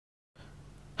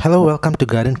Hello, welcome to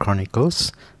Garden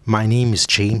Chronicles. My name is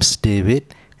James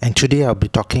David, and today I'll be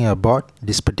talking about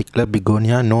this particular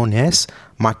begonia known as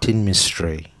Martin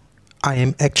Mystery. I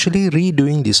am actually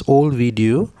redoing this old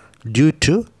video due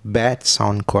to bad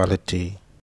sound quality.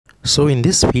 So in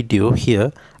this video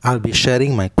here, I'll be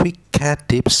sharing my quick care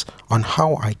tips on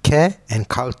how I care and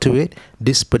cultivate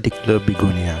this particular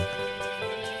begonia.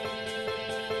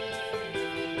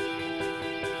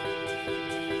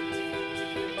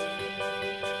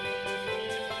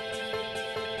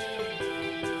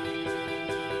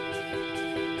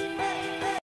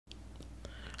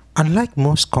 Unlike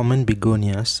most common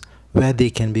begonias, where they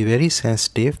can be very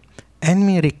sensitive and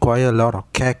may require a lot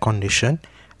of care condition,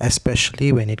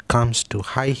 especially when it comes to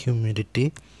high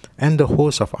humidity and a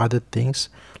host of other things,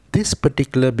 this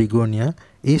particular begonia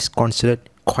is considered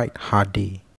quite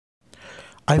hardy.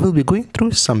 I will be going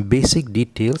through some basic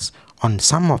details on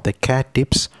some of the care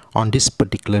tips on this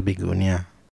particular begonia.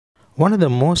 One of the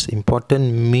most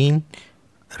important main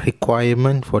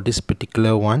requirement for this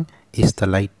particular one is the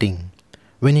lighting.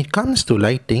 When it comes to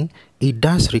lighting, it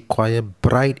does require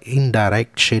bright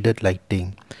indirect shaded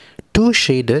lighting. Too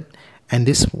shaded and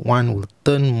this one will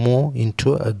turn more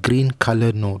into a green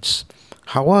color notes.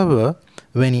 However,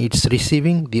 when it's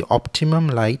receiving the optimum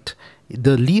light,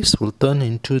 the leaves will turn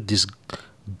into this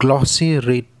glossy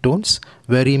red tones,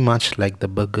 very much like the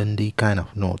burgundy kind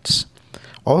of notes.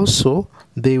 Also,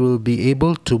 they will be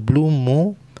able to bloom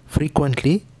more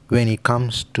frequently when it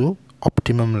comes to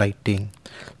optimum lighting.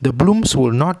 The blooms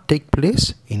will not take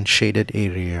place in shaded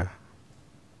area.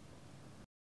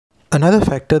 Another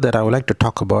factor that I would like to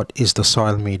talk about is the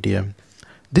soil medium.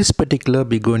 This particular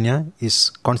begonia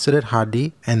is considered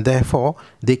hardy and therefore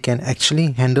they can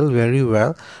actually handle very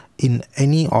well in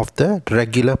any of the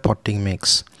regular potting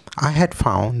mix. I had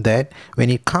found that when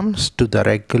it comes to the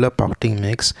regular potting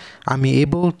mix, I'm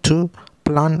able to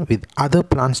plant with other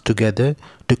plants together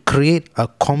to create a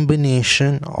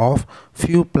combination of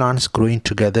few plants growing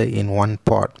together in one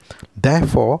pot.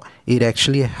 Therefore, it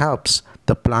actually helps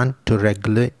the plant to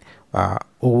regulate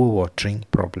overwatering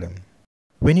problem.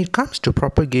 When it comes to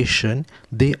propagation,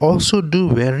 they also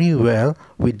do very well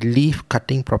with leaf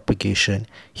cutting propagation.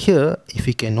 Here, if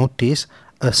you can notice,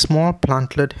 a small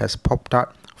plantlet has popped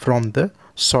out from the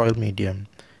soil medium.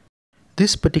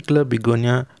 This particular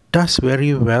begonia does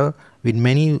very well with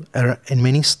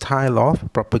many style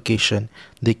of propagation.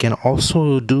 They can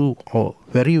also do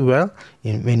very well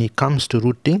when it comes to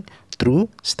rooting through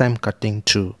stem cutting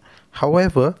too.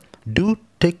 However, do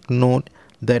take note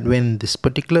that when this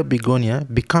particular begonia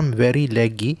become very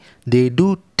leggy, they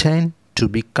do tend to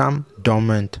become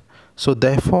dormant. So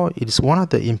therefore, it is one of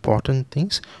the important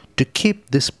things to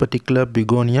keep this particular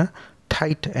begonia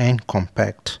tight and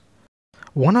compact.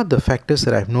 One of the factors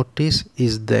that I've noticed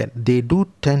is that they do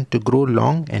tend to grow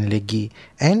long and leggy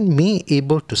and may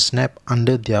able to snap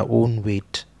under their own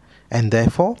weight. And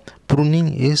therefore,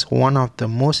 pruning is one of the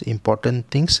most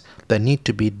important things that need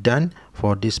to be done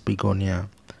for this begonia.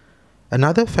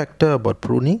 Another factor about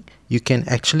pruning, you can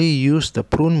actually use the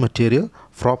prune material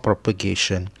for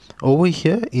propagation. Over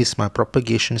here is my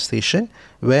propagation station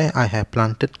where I have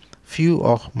planted few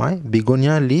of my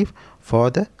begonia leaf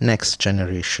for the next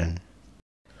generation.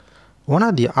 One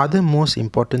of the other most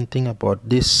important thing about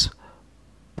this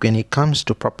when it comes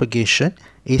to propagation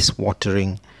is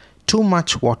watering. Too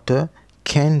much water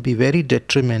can be very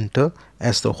detrimental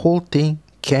as the whole thing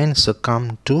can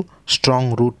succumb to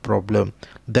strong root problem.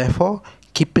 Therefore,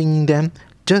 keeping them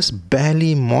just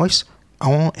barely moist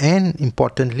and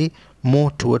importantly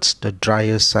more towards the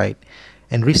drier side.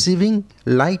 And receiving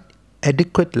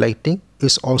adequate lighting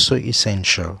is also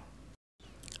essential.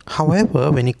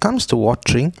 However, when it comes to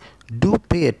watering, do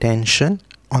pay attention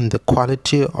on the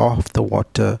quality of the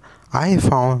water. I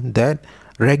found that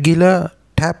regular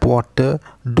tap water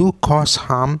do cause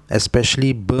harm,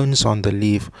 especially burns on the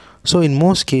leaf. So in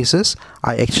most cases,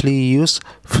 I actually use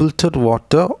filtered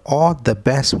water, or the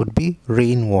best would be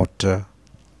rainwater.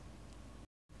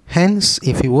 Hence,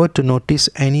 if you were to notice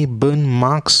any burn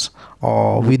marks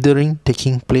or withering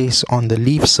taking place on the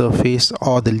leaf surface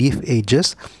or the leaf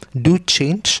edges, do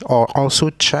change or also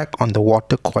check on the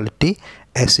water quality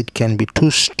as it can be too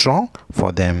strong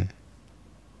for them.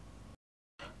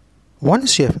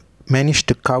 Once you have managed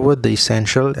to cover the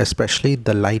essential, especially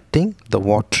the lighting, the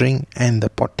watering and the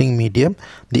potting medium,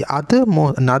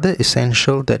 another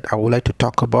essential that I would like to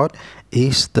talk about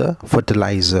is the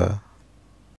fertilizer.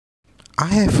 I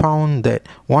have found that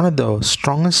one of the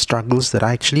strongest struggles that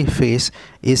I actually face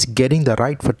is getting the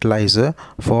right fertilizer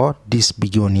for these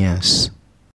begonias.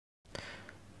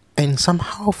 And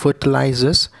somehow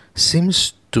fertilizers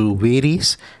seems to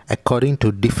varies according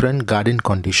to different garden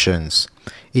conditions.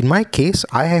 In my case,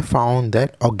 I have found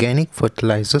that organic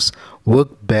fertilizers work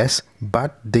best,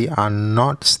 but they are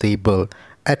not stable.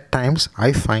 At times,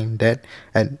 I find that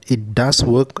it does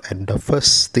work at the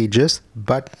first stages,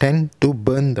 but tend to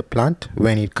burn the plant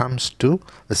when it comes to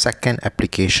the second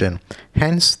application.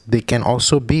 Hence, they can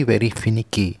also be very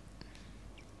finicky.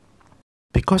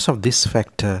 Because of this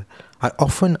factor, I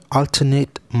often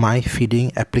alternate my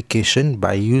feeding application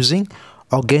by using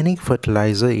organic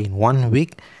fertilizer in 1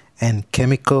 week and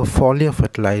chemical foliar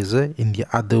fertilizer in the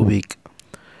other week.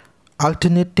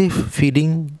 Alternative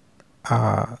feeding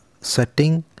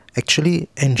setting actually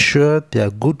ensure their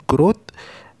good growth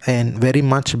and very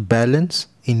much balance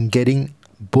in getting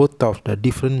both of the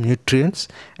different nutrients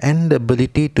and the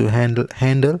ability to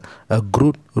handle a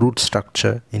good root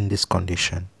structure in this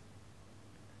condition.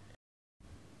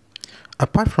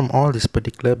 Apart from all these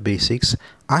particular basics,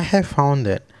 I have found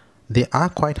that they are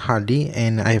quite hardy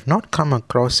and I have not come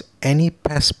across any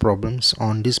pest problems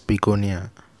on this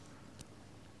begonia.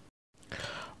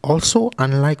 Also,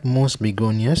 unlike most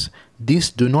begonias, these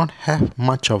do not have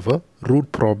much of a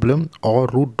root problem or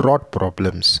root rot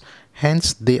problems.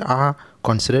 Hence, they are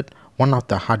considered one of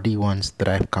the hardy ones that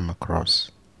I have come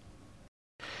across.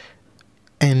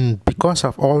 And because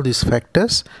of all these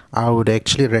factors, I would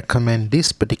actually recommend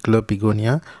this particular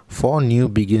begonia for new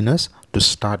beginners to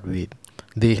start with.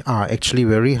 They are actually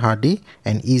very hardy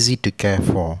and easy to care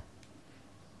for.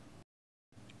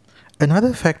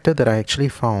 Another factor that I actually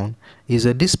found is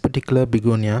that this particular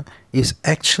begonia is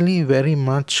actually very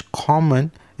much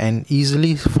common and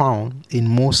easily found in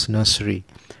most nursery,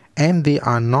 and they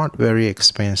are not very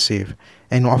expensive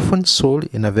and often sold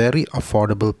in a very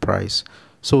affordable price.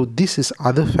 So this is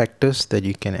other factors that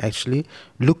you can actually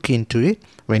look into it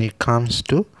when it comes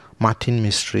to Martin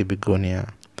Mystery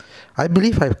Begonia. I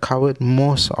believe I've covered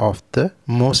most of the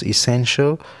most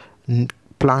essential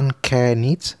plant care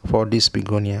needs for this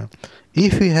begonia.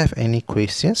 If you have any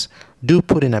questions, do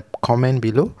put in a comment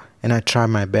below and I try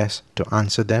my best to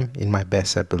answer them in my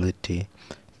best ability.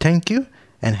 Thank you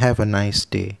and have a nice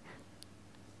day.